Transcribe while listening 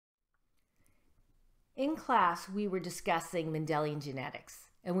In class, we were discussing Mendelian genetics,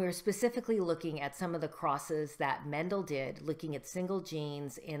 and we were specifically looking at some of the crosses that Mendel did, looking at single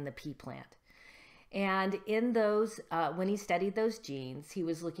genes in the pea plant. And in those, when he studied those genes, he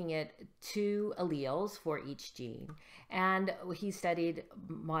was looking at 2 alleles for each gene, and he studied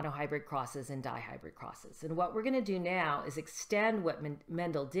monohybrid crosses and dihybrid crosses. And what we're going to do now is extend what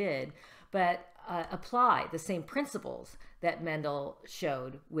Mendel did, but apply the same principles that Mendel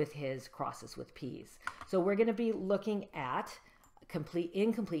showed with his crosses with peas. So we're going to be looking at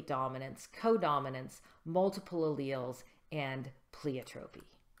incomplete dominance, codominance, multiple alleles, and pleiotropy.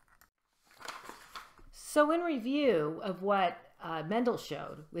 So in review of what Mendel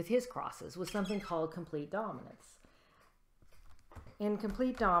showed with his crosses was something called complete dominance. In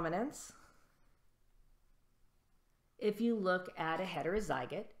complete dominance, if you look at a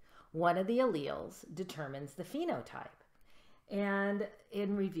heterozygote, one of the alleles determines the phenotype. And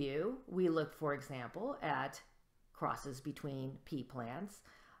in review, we look, for example, at crosses between pea plants.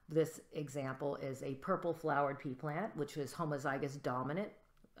 This example is a purple flowered pea plant, which was homozygous dominant,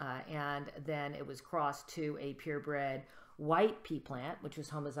 and then it was crossed to a purebred white pea plant, which was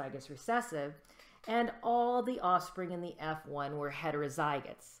homozygous recessive, and all the offspring in the F1 were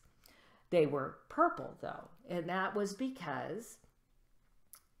heterozygotes. They were purple, though, and that was because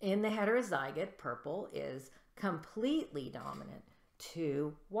in the heterozygote, purple is completely dominant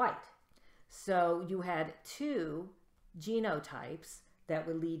to white. So you had 2 genotypes that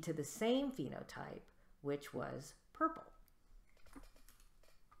would lead to the same phenotype, which was purple.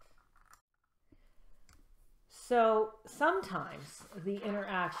 So sometimes the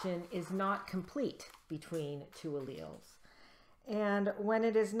interaction is not complete between 2 alleles. And when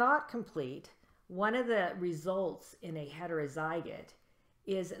it is not complete, one of the results in a heterozygote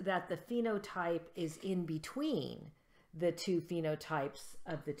is that the phenotype is in between the 2 phenotypes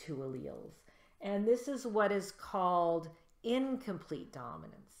of the 2 alleles. And this is what is called incomplete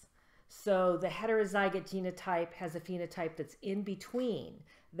dominance. So the heterozygote genotype has a phenotype that's in between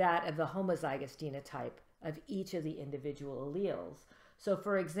that of the homozygous genotype of each of the individual alleles. So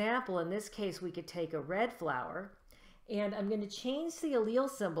for example, in this case, we could take a red flower, and I'm going to change the allele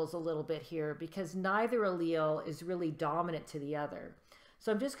symbols a little bit here because neither allele is really dominant to the other.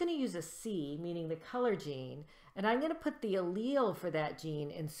 So I'm just going to use a C, meaning the color gene, and I'm going to put the allele for that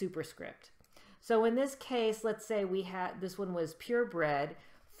gene in superscript. So in this case, let's say we had, this one was purebred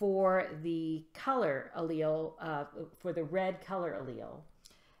for the color allele, for the red color allele.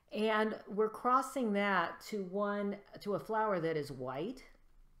 And we're crossing that to a flower that is white,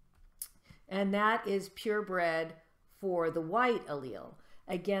 and that is purebred for the white allele.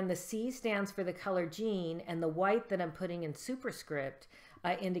 Again, the C stands for the color gene, and the white that I'm putting in superscript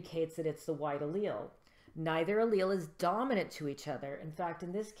indicates that it's the white allele. Neither allele is dominant to each other. In fact,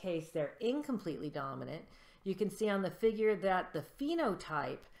 in this case, they're incompletely dominant. You can see on the figure that the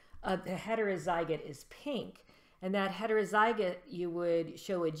phenotype of the heterozygote is pink, and that heterozygote, you would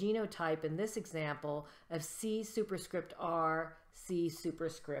show a genotype in this example of C superscript R, C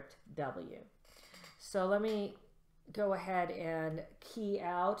superscript W. So let me go ahead and key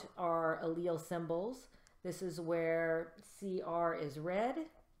out our allele symbols. This is where CR is red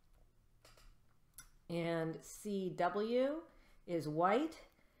and CW is white.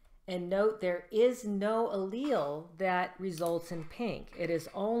 And note there is no allele that results in pink. It is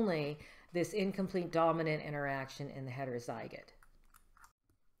only this incomplete dominant interaction in the heterozygote.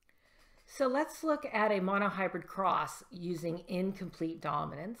 So let's look at a monohybrid cross using incomplete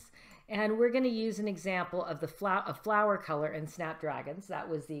dominance. And we're going to use an example of the flower color in snapdragons. That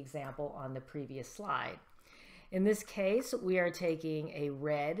was the example on the previous slide. In this case, we are taking a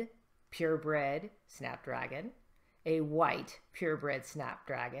red purebred snapdragon, a white purebred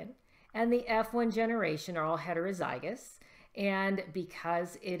snapdragon, and the F1 generation are all heterozygous. And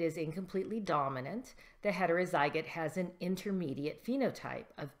because it is incompletely dominant, the heterozygote has an intermediate phenotype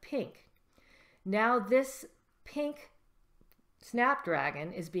of pink. Now this pink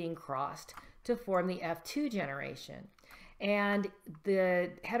snapdragon is being crossed to form the F2 generation. And the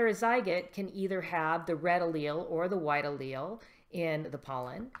heterozygote can either have the red allele or the white allele in the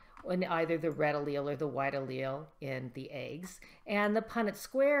pollen, and either the red allele or the white allele in the eggs. And the Punnett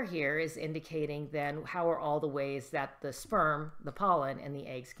square here is indicating then how are all the ways that the sperm, the pollen, and the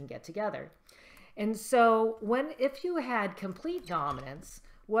eggs can get together. And so if you had complete dominance,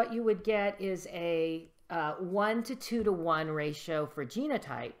 what you would get is a 1 to 2 to 1 ratio for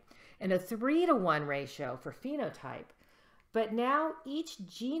genotype and a 3 to 1 ratio for phenotype. But now each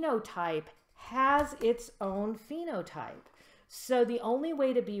genotype has its own phenotype. So the only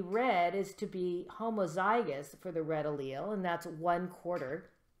way to be red is to be homozygous for the red allele, and that's 1/4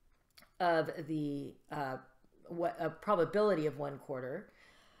 of the probability of 1/4,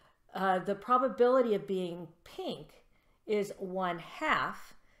 the probability of being pink is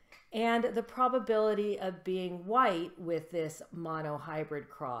 1/2, and the probability of being white with this monohybrid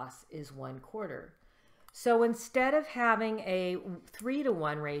cross is 1/4. So instead of having a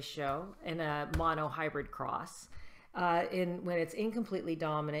 3-to-1 ratio in a monohybrid cross, when it's incompletely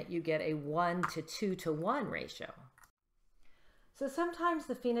dominant, you get a 1 to 2-to-1 ratio. So sometimes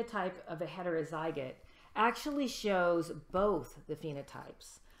the phenotype of a heterozygote actually shows both the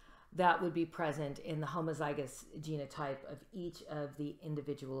phenotypes that would be present in the homozygous genotype of each of the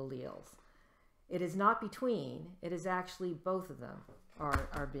individual alleles. It is not between, it is actually both of them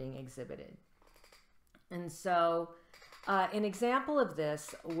are being exhibited. And so an example of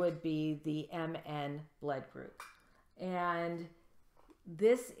this would be the MN blood group. And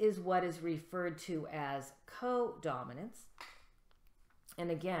this is what is referred to as codominance.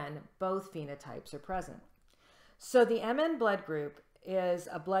 And again, both phenotypes are present. So the MN blood group is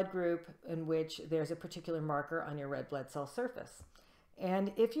a blood group in which there's a particular marker on your red blood cell surface.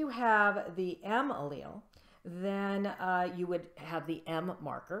 And if you have the M allele, then you would have the M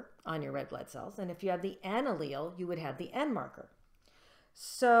marker on your red blood cells. And if you have the N allele, you would have the N marker.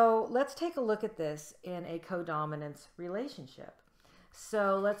 So let's take a look at this in a codominance relationship.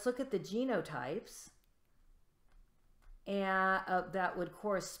 So let's look at the genotypes and that would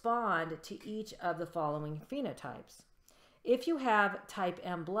correspond to each of the following phenotypes. If you have type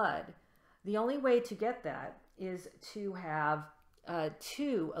M blood, the only way to get that is to have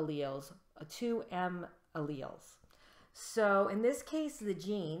two alleles, two M alleles. So in this case, the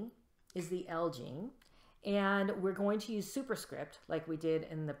gene is the L gene, and we're going to use superscript like we did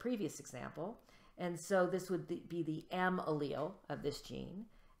in the previous example. And so this would be the M allele of this gene.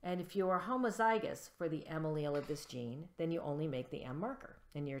 And if you are homozygous for the M allele of this gene, then you only make the M marker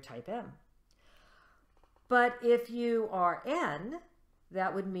and you're type M. But if you are N,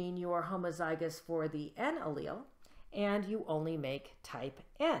 that would mean you are homozygous for the N allele and you only make type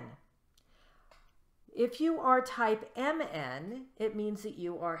N. If you are type MN, it means that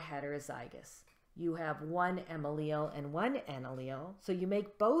you are heterozygous. You have one M allele and one N allele, so you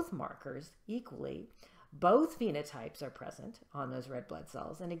make both markers equally. Both phenotypes are present on those red blood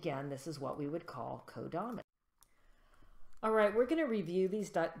cells, and again, this is what we would call codominant. All right, we're going to review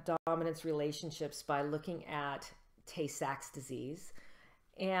these dominance relationships by looking at Tay-Sachs disease.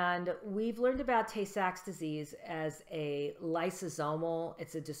 And we've learned about Tay-Sachs disease as a lysosomal,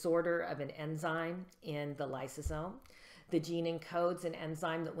 it's a disorder of an enzyme in the lysosome. The gene encodes an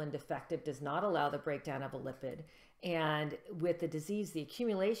enzyme that, when defective, does not allow the breakdown of a lipid. And with the disease, the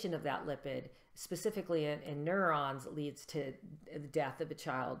accumulation of that lipid, specifically in neurons, leads to the death of a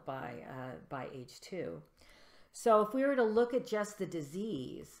child by age 2. So if we were to look at just the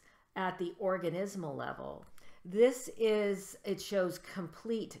disease at the organismal level, it shows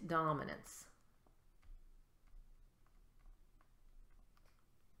complete dominance.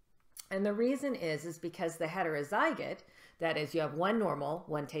 And the reason is because the heterozygote, that is, you have one normal,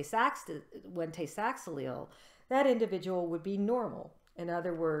 one Tay-Sachs allele, that individual would be normal. In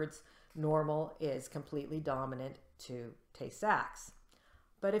other words, normal is completely dominant to Tay-Sachs.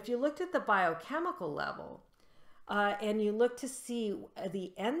 But if you looked at the biochemical level and you look to see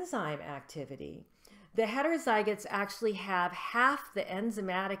the enzyme activity, the heterozygotes actually have half the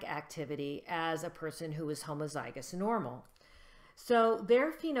enzymatic activity as a person who is homozygous normal. So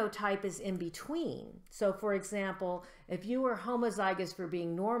their phenotype is in between. So for example, if you were homozygous for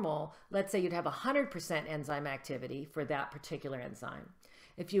being normal, let's say you'd have 100% enzyme activity for that particular enzyme.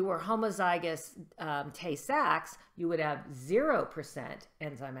 If you were homozygous Tay-Sachs, you would have 0%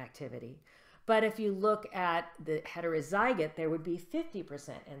 enzyme activity. But if you look at the heterozygote, there would be 50%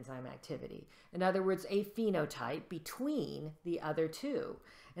 enzyme activity. In other words, a phenotype between the other two.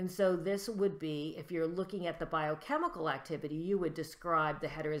 And so this would be, if you're looking at the biochemical activity, you would describe the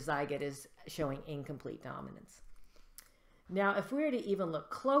heterozygote as showing incomplete dominance. Now, if we were to even look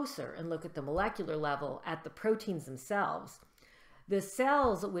closer and look at the molecular level at the proteins themselves, the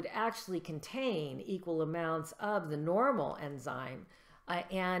cells would actually contain equal amounts of the normal enzyme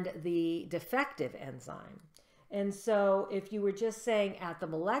and the defective enzyme. And so if you were just saying at the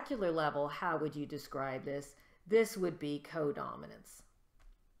molecular level, how would you describe this? This would be codominance.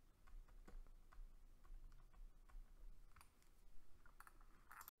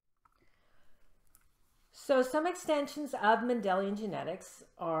 So some extensions of Mendelian genetics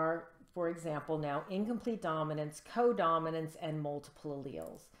are, for example, now incomplete dominance, codominance, and multiple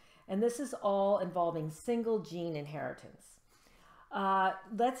alleles. And this is all involving single gene inheritance.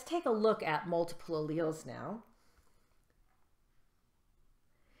 Let's take a look at multiple alleles now.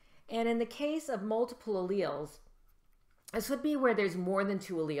 And in the case of multiple alleles, this would be where there's more than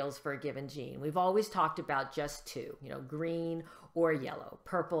 2 alleles for a given gene. We've always talked about just 2, green or yellow,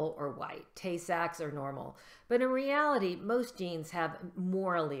 purple or white, Tay-Sachs or normal. But in reality, most genes have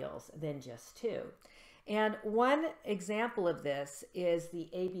more alleles than just 2. And one example of this is the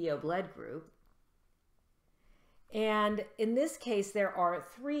ABO blood group. And in this case, there are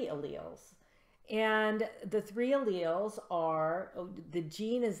 3 alleles. And the 3 alleles are, the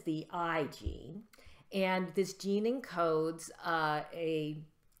gene is the I gene. And this gene encodes a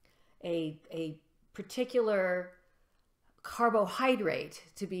particular carbohydrate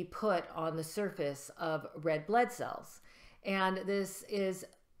to be put on the surface of red blood cells. And this is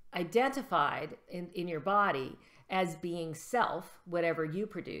identified in your body as being self, whatever you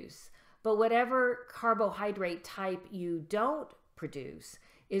produce. But whatever carbohydrate type you don't produce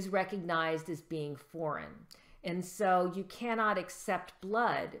is recognized as being foreign. And so you cannot accept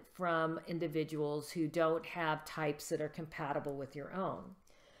blood from individuals who don't have types that are compatible with your own.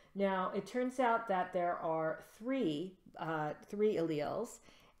 Now, it turns out that there are three alleles,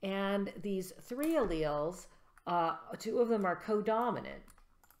 and these 3 alleles, 2 of them are codominant.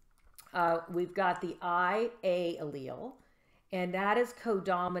 We've got the IA allele, and that is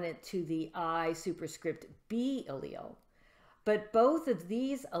codominant to the I superscript B allele. But both of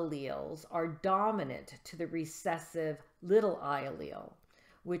these alleles are dominant to the recessive little I allele,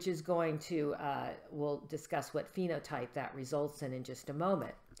 which is going to, we'll discuss what phenotype that results in just a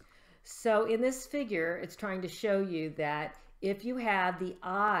moment. So in this figure, it's trying to show you that if you have the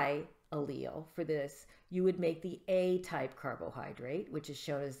I allele for this, you would make the A-type carbohydrate, which is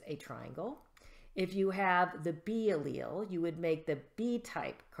shown as a triangle. If you have the B allele, you would make the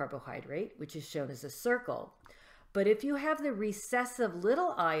B-type carbohydrate, which is shown as a circle. But if you have the recessive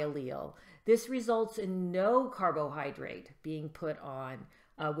little I allele, this results in no carbohydrate being put on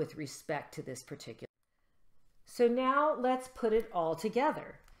with respect to this particular. So now let's put it all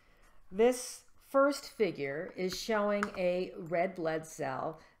together. This first figure is showing a red blood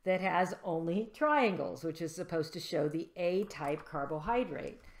cell that has only triangles, which is supposed to show the A-type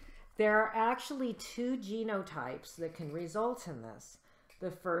carbohydrate. There are actually 2 genotypes that can result in this.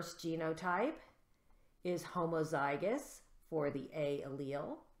 The first genotype is homozygous for the A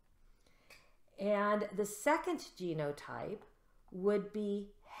allele. And the second genotype would be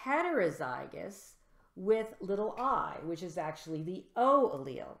heterozygous with little I, which is actually the O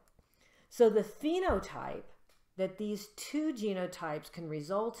allele. So the phenotype that these 2 genotypes can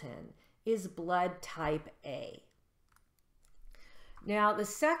result in is blood type A. Now, the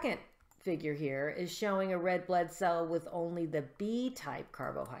second figure here is showing a red blood cell with only the B-type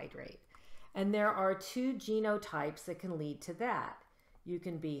carbohydrate. And there are 2 genotypes that can lead to that. You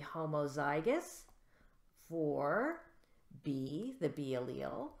can be homozygous for B, the B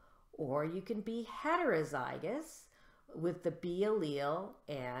allele, or you can be heterozygous with the B allele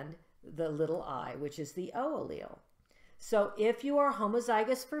and the little I, which is the O allele. So if you are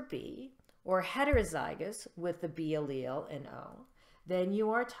homozygous for B or heterozygous with the B allele and O, then you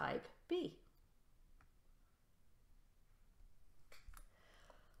are type B.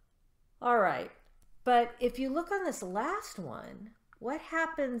 All right, but if you look on this last one, what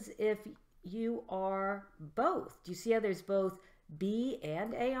happens if you are both? Do you see how there's both B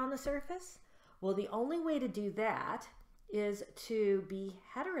and A on the surface? Well, the only way to do that is to be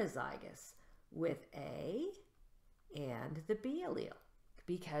heterozygous with A and the B allele,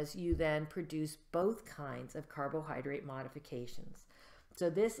 because you then produce both kinds of carbohydrate modifications. So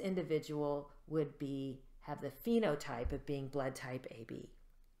this individual would have the phenotype of being blood type AB.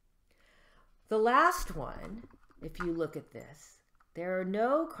 The last one, if you look at this, there are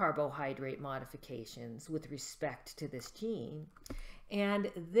no carbohydrate modifications with respect to this gene.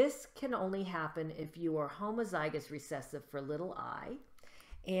 And this can only happen if you are homozygous recessive for little I,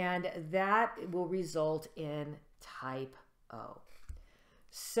 and that will result in type O.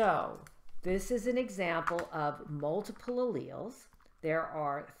 So this is an example of multiple alleles. There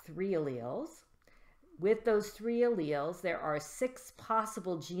are 3 alleles. With those 3 alleles, there are 6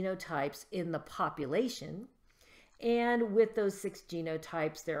 possible genotypes in the population. And with those 6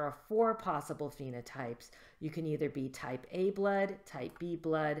 genotypes, there are 4 possible phenotypes. You can either be type A blood, type B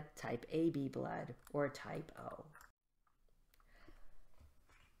blood, type AB blood, or type O.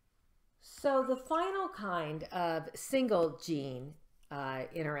 So the final kind of single gene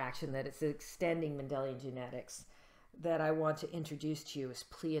interaction that is extending Mendelian genetics that I want to introduce to you is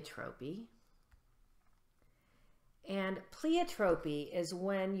pleiotropy. And pleiotropy is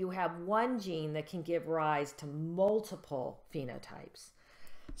when you have one gene that can give rise to multiple phenotypes.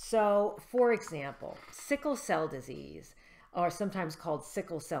 So, for example, sickle cell disease or sometimes called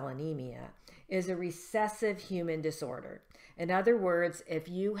sickle cell anemia, is a recessive human disorder. In other words, if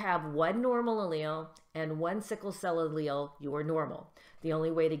you have one normal allele and one sickle cell allele, you are normal. The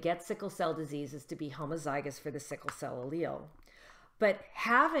only way to get sickle cell disease is to be homozygous for the sickle cell allele. But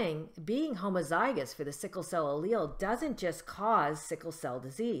being homozygous for the sickle cell allele doesn't just cause sickle cell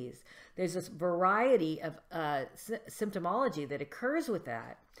disease. There's this variety of symptomology that occurs with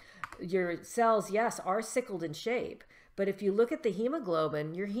that. Your cells, yes, are sickled in shape, but if you look at the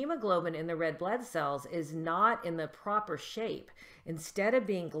hemoglobin, your hemoglobin in the red blood cells is not in the proper shape. Instead of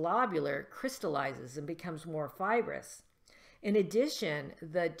being globular, crystallizes and becomes more fibrous. In addition,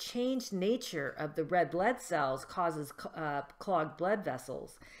 the changed nature of the red blood cells causes clogged blood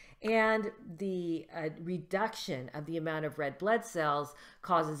vessels, and the reduction of the amount of red blood cells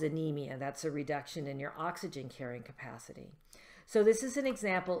causes anemia. That's a reduction in your oxygen carrying capacity. So this is an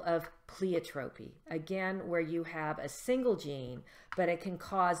example of pleiotropy, again, where you have a single gene, but it can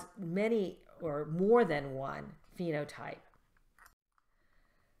cause many or more than one phenotype.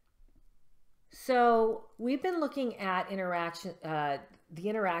 So we've been looking at the interaction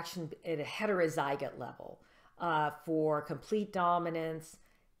at a heterozygote level for complete dominance,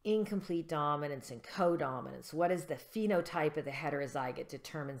 incomplete dominance, and codominance. What is the phenotype of the heterozygote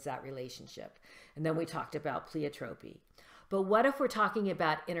determines that relationship. And then we talked about pleiotropy. But what if we're talking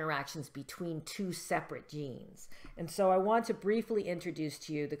about interactions between two separate genes? And so I want to briefly introduce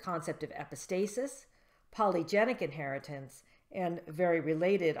to you the concept of epistasis, polygenic inheritance, and a very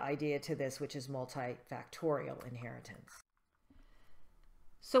related idea to this, which is multifactorial inheritance.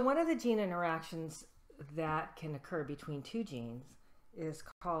 So one of the gene interactions that can occur between two genes is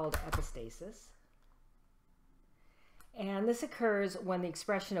called epistasis. And this occurs when the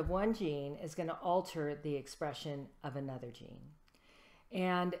expression of one gene is going to alter the expression of another gene.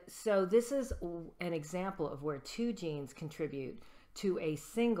 And so this is an example of where two genes contribute to a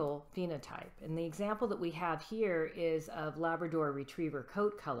single phenotype. And the example that we have here is of Labrador Retriever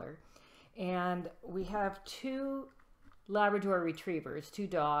coat color. And we have two Labrador Retrievers, two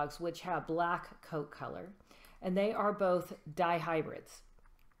dogs, which have black coat color. And they are both dihybrids.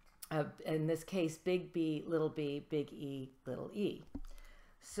 In this case, big B, big E, little e.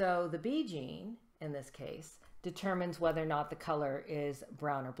 So the B gene, in this case, determines whether or not the color is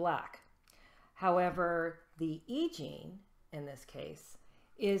brown or black. However, the E gene, in this case,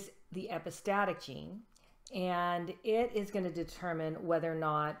 is the epistatic gene, and it is going to determine whether or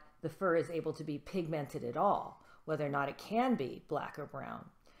not the fur is able to be pigmented at all, whether or not it can be black or brown.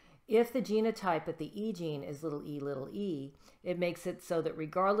 If the genotype at the E gene is little e, it makes it so that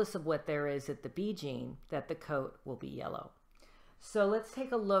regardless of what there is at the B gene, that the coat will be yellow. So let's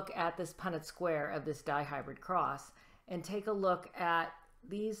take a look at this Punnett square of this dihybrid cross and take a look at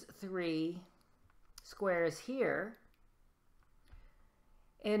these three squares here,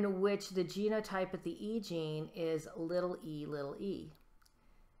 in which the genotype at the E gene is little e.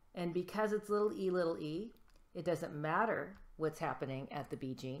 And because it's little e, it doesn't matter what's happening at the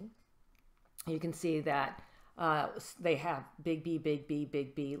B gene. You can see that they have big B,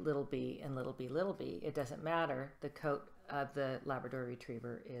 little b, and little b. It doesn't matter. The coat of the Labrador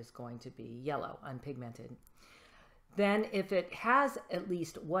Retriever is going to be yellow, unpigmented. Then if it has at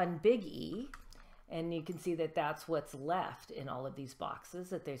least one big E, and you can see that that's what's left in all of these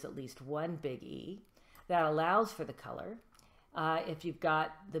boxes, that there's at least one big E, that allows for the color. If you've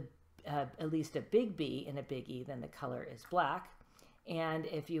got at least a big B and a big E, then the color is black. And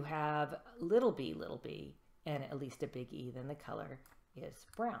if you have little b, and at least a big E, then the color is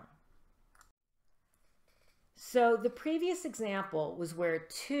brown. So the previous example was where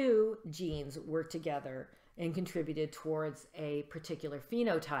two genes worked together and contributed towards a particular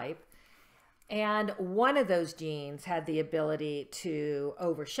phenotype. And one of those genes had the ability to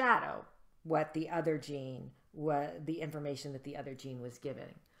overshadow what the other gene, the information that the other gene was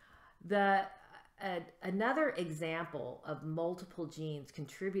giving. Another example of multiple genes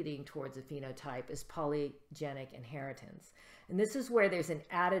contributing towards a phenotype is polygenic inheritance. And this is where there's an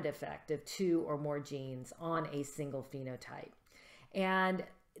added effect of two or more genes on a single phenotype. And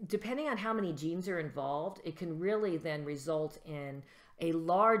depending on how many genes are involved, it can really then result in a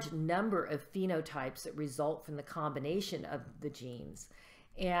large number of phenotypes that result from the combination of the genes.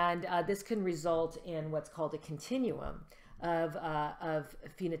 And this can result in what's called a continuum of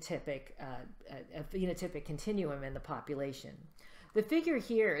phenotypic continuum in the population. The figure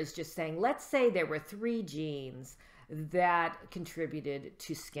here is just saying, let's say there were three genes that contributed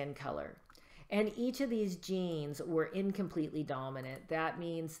to skin color. And each of these genes were incompletely dominant. That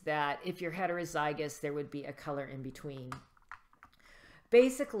means that if you're heterozygous, there would be a color in between.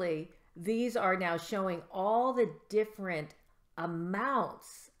 Basically, these are now showing all the different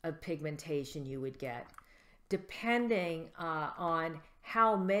amounts of pigmentation you would get depending on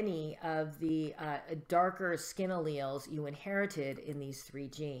how many of the darker skin alleles you inherited in these 3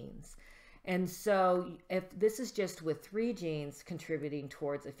 genes. And so if this is just with 3 genes contributing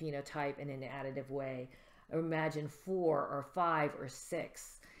towards a phenotype in an additive way, imagine 4 or 5 or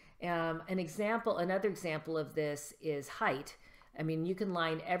 6. Another example of this is height. I mean, you can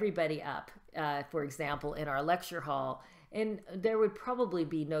line everybody up, for example, in our lecture hall, and there would probably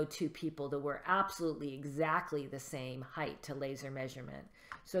be no 2 people that were absolutely exactly the same height to laser measurement.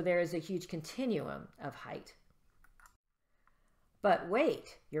 So there is a huge continuum of height. But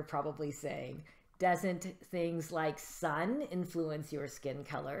wait, you're probably saying, doesn't things like sun influence your skin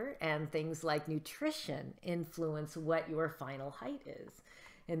color, and things like nutrition influence what your final height is?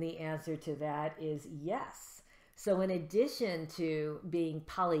 And the answer to that is yes. So in addition to being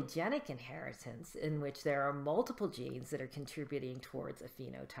polygenic inheritance, in which there are multiple genes that are contributing towards a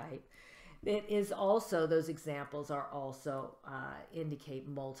phenotype, it is also, those examples are also indicate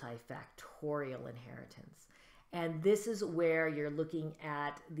multifactorial inheritance. And this is where you're looking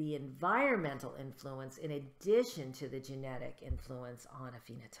at the environmental influence in addition to the genetic influence on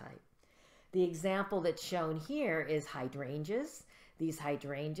a phenotype. The example that's shown here is hydrangeas. These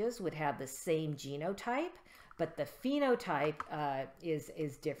hydrangeas would have the same genotype, but the phenotype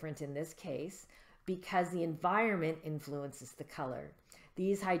is different in this case because the environment influences the color.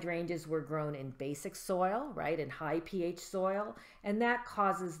 These hydrangeas were grown in basic soil, right, in high pH soil, and that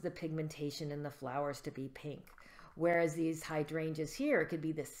causes the pigmentation in the flowers to be pink. Whereas these hydrangeas here, it could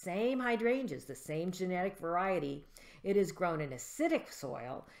be the same hydrangeas, the same genetic variety. It is grown in acidic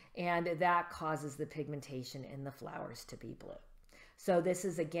soil, and that causes the pigmentation in the flowers to be blue. So this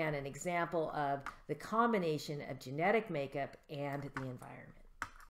is, again, an example of the combination of genetic makeup and the environment.